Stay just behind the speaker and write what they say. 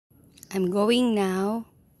I'm going now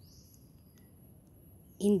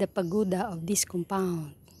in the pagoda of this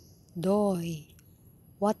compound, Doi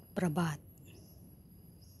Wat Prabat,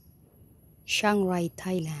 Chiangrai,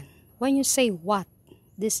 Thailand. When you say Wat,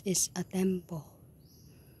 this is a temple.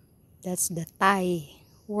 That's the Thai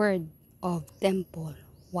word of temple,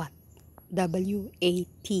 Wat,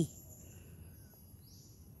 W-A-T.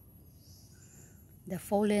 The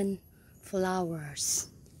fallen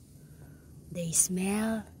flowers, they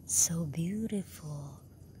smell so beautiful.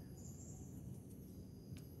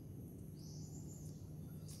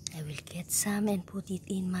 I will get some and put it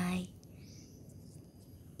in my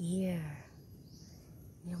ear,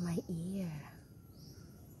 near my ear.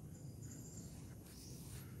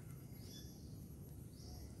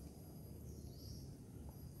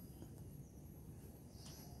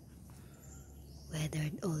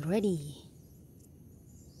 Weathered already.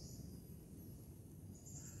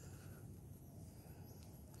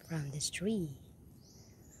 From this tree.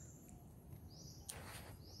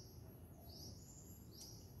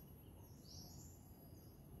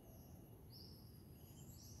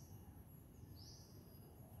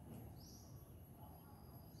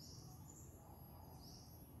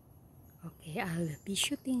 Okay, I'll be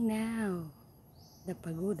shooting now the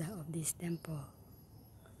pagoda of this temple.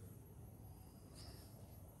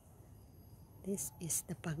 This is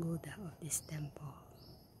the pagoda of this temple.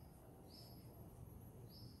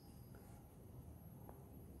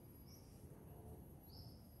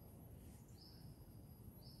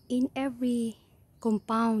 In every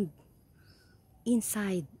compound,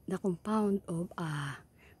 inside the compound of a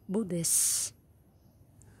Buddhist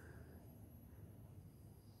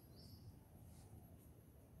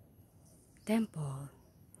temple,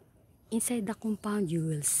 inside the compound you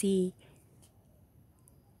will see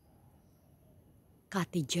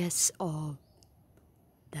cottages of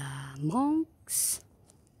the monks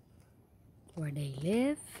where they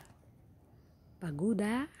live,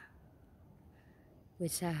 pagoda,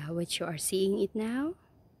 which you are seeing it now.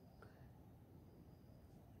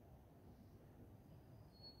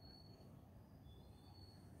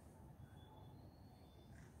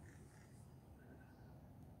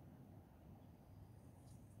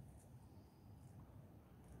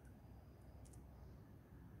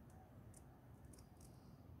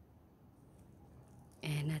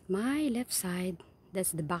 And at my left side, that's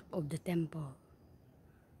the back of the temple.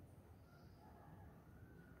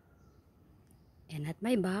 And at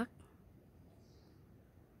my back,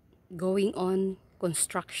 going on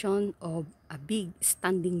construction of a big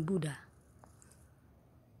standing Buddha.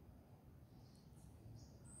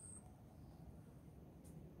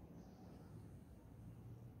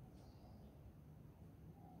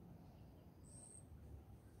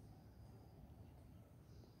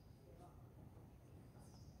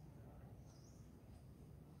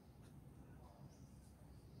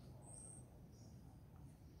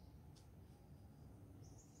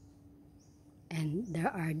 And there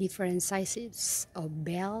are different sizes of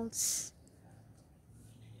bells.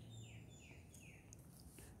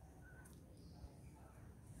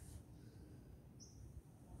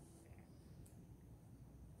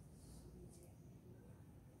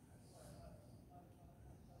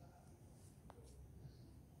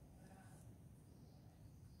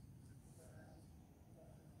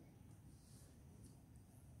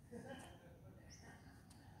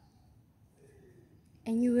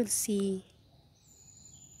 And you will see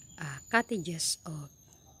cottages of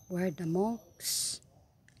where the monks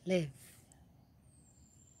live.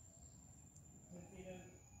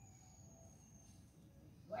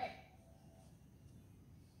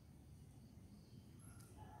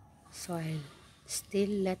 So I'll still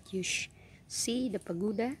let you see the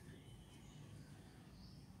pagoda.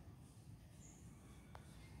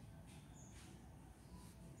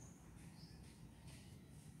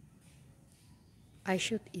 I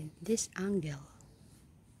shoot in this angle.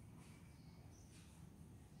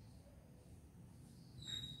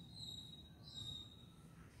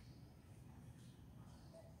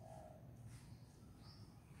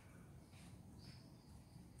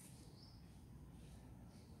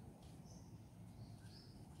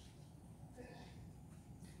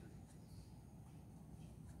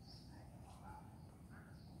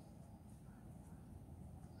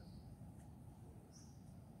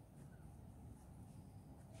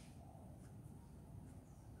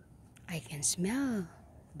 I can smell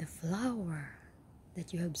the flower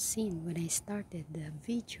that you have seen when I started the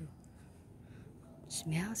video. It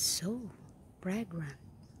smells so fragrant.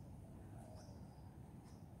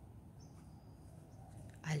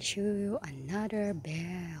 I'll show you another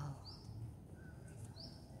bell.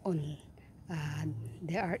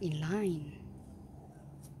 They are in line.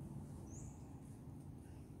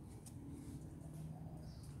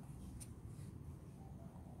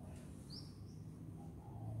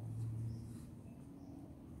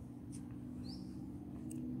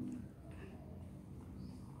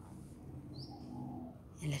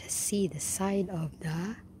 And let us see the side of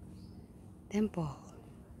the temple.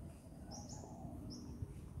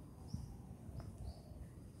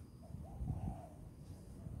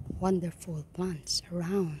 Wonderful plants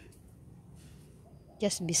around,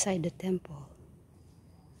 just beside the temple.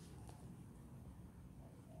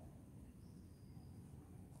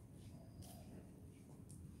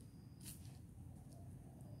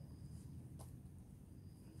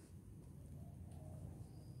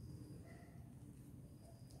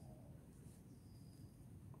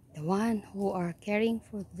 The one who are caring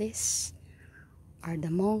for this are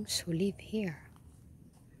the monks who live here.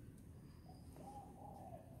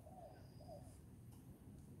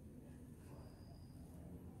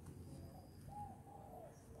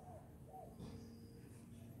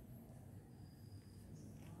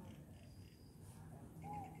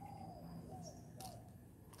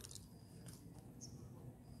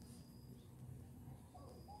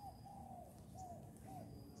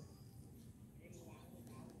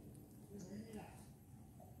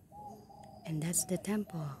 And that's the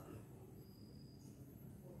temple.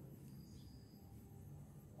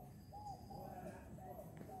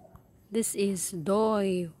 This is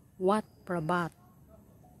Doi Wat Phra Baht,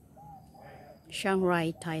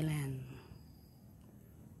 Chiangrai, Thailand.